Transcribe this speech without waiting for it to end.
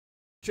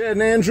Chad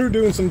and Andrew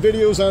doing some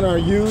videos on our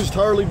used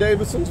Harley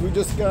Davidsons. We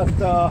just got,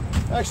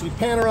 actually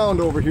pan around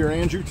over here,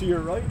 Andrew, to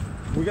your right.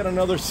 We got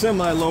another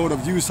semi-load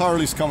of used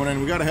Harleys coming in.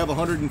 We got to have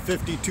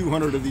 150,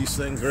 200 of these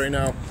things right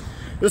now.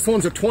 This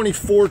one's a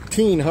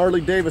 2014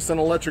 Harley Davidson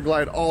Electra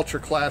Glide Ultra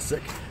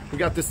Classic. We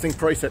got this thing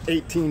priced at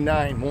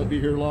 $18,900. Won't be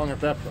here long at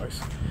that price.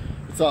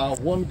 It's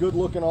one good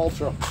looking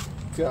Ultra.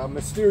 It's got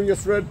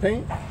mysterious red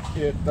paint.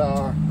 It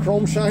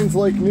chrome shines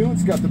like new.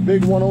 It's got the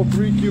big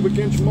 103 cubic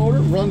inch motor.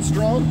 Runs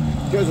strong.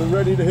 You guys are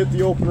ready to hit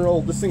the open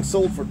road. This thing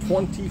sold for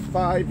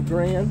 25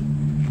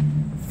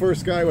 grand.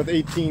 First guy with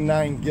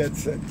 18,900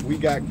 gets it. We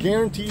got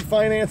guaranteed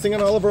financing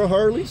on all of our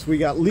Harleys. We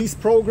got lease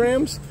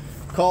programs.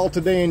 Call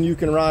today and you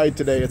can ride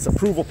today. It's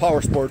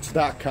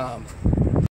approvalpowersports.com.